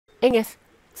And yes,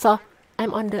 so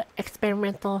I'm on the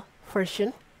experimental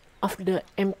version of the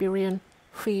Empyrion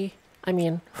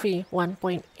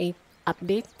v1.8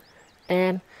 update,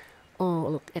 and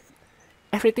oh look at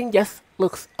everything just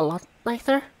looks a lot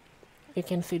nicer. You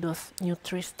can see those new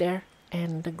trees there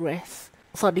and the grass.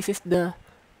 So this is the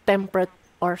temperate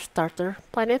or starter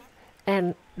planet,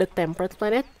 and the temperate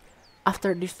planet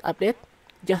after this update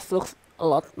just looks a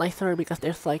lot nicer because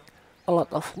there's like a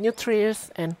lot of new trees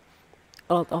and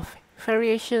a lot of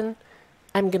variation.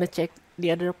 I'm gonna check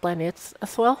the other planets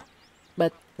as well,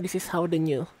 but this is how the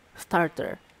new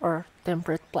starter or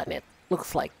temperate planet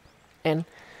looks like. And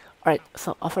alright,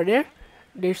 so over there,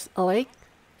 there's a lake.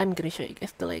 I'm gonna show you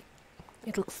guys the lake.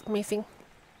 It looks amazing.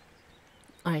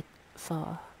 Alright,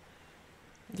 so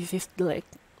this is the lake.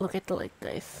 Look at the lake,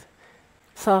 guys.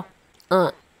 So,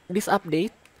 this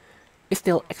update is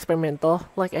still experimental,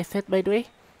 like I said, by the way.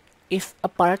 Is a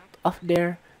part of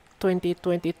their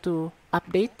 2022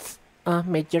 updates,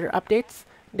 major updates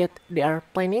that they are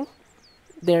planning.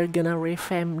 They're gonna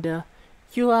revamp the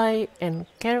UI and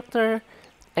character,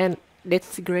 and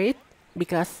that's great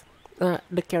because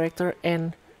the character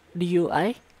and the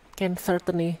UI can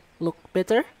certainly look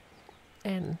better.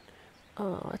 And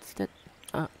what's that?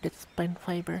 That's pine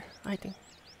fiber, I think.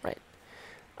 Right.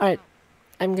 Alright,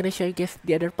 I'm gonna show you guys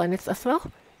the other planets as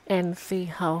well and see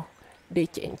how they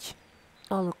change.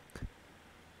 Oh look.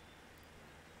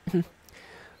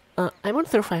 I'm on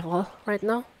survival right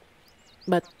now,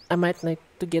 but I might need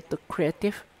to get to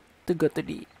creative to go to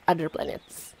the other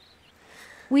planets.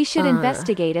 We should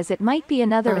investigate, as it might be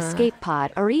another escape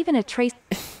pod or even a trace.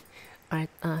 Alright,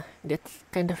 that's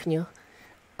kind of new.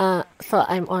 So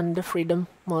I'm on the freedom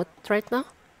mode right now,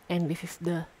 and this is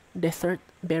the desert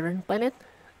barren planet.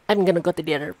 I'm gonna go to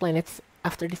the other planets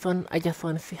after this one. I just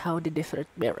want to see how the desert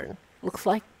barren looks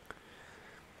like.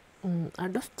 Are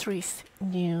those trees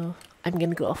new? I'm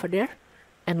gonna go over there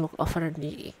and look over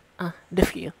the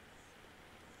view.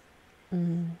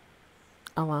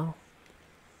 Oh wow,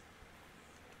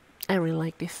 I really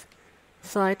like this.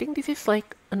 So I think this is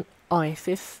like an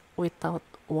oasis without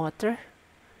water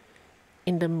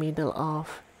in the middle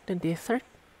of the desert.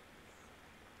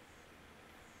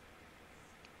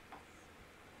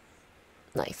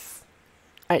 Nice.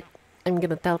 Alright, I'm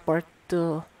gonna teleport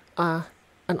to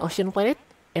an ocean planet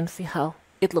and see how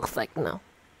it looks like now.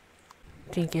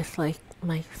 Do you guys like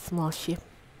my small ship?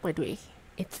 By the way,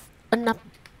 it's a nap.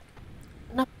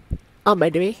 Oh, by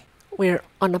the way, we're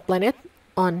on a planet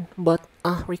on both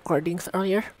recordings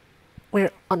earlier.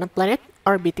 We're on a planet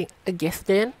orbiting a gas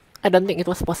giant. I don't think it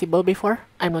was possible before.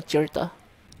 I'm not sure though.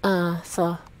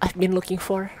 So I've been looking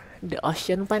for the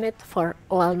ocean planet for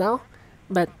a while now,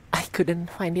 but I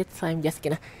couldn't find it, so I'm just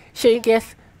gonna show you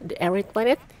guys the arid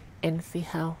planet and see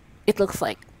how it looks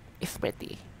like. It's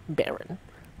pretty barren,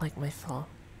 like my soul.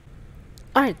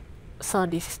 Alright, so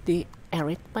this is the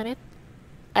arid planet.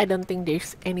 I don't think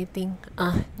there's anything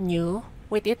new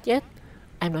with it yet.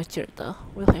 I'm not sure though.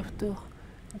 We'll have to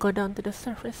go down to the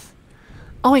surface.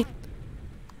 Oh wait,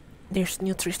 there's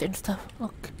new trees and stuff.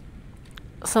 Look.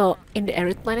 So in the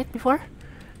arid planet before,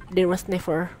 there was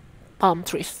never palm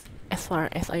trees as far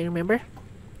as I remember.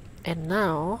 And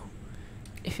now,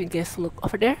 if you guys look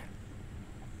over there,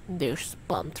 there's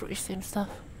palm trees and stuff.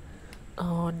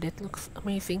 Oh, that looks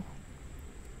amazing.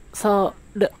 So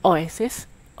the oasis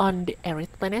on the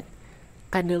arid planet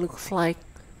kinda looks like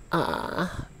a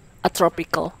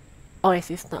tropical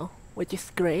oasis now, which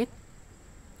is great.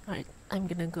 Alright, I'm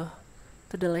gonna go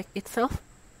to the lake itself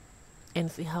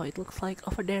and see how it looks like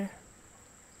over there.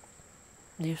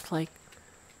 There's like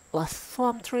lost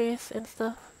swamp trees and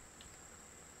stuff.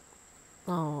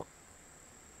 Oh,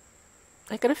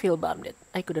 I kinda feel bummed that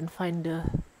I couldn't find the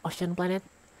ocean planet,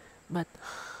 but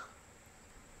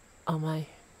oh my,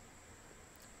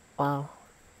 wow,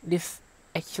 this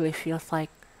actually feels like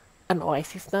an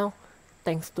oasis now,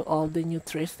 thanks to all the new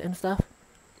trees and stuff.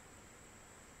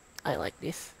 I like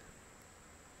this.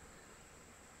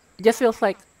 It just feels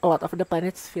like a lot of the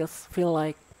planets feel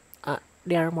like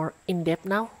they are more in depth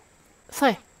now.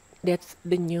 So that's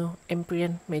the new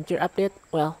Empyrion major update.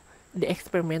 Well, the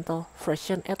experimental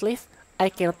version at least. I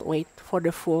cannot wait for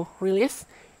the full release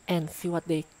and see what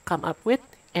they come up with,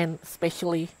 and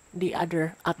especially the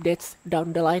other updates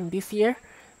down the line this year,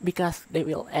 because they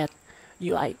will add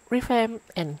UI revamp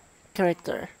and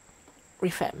character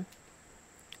revamp,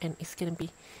 and it's gonna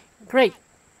be great,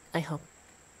 I hope.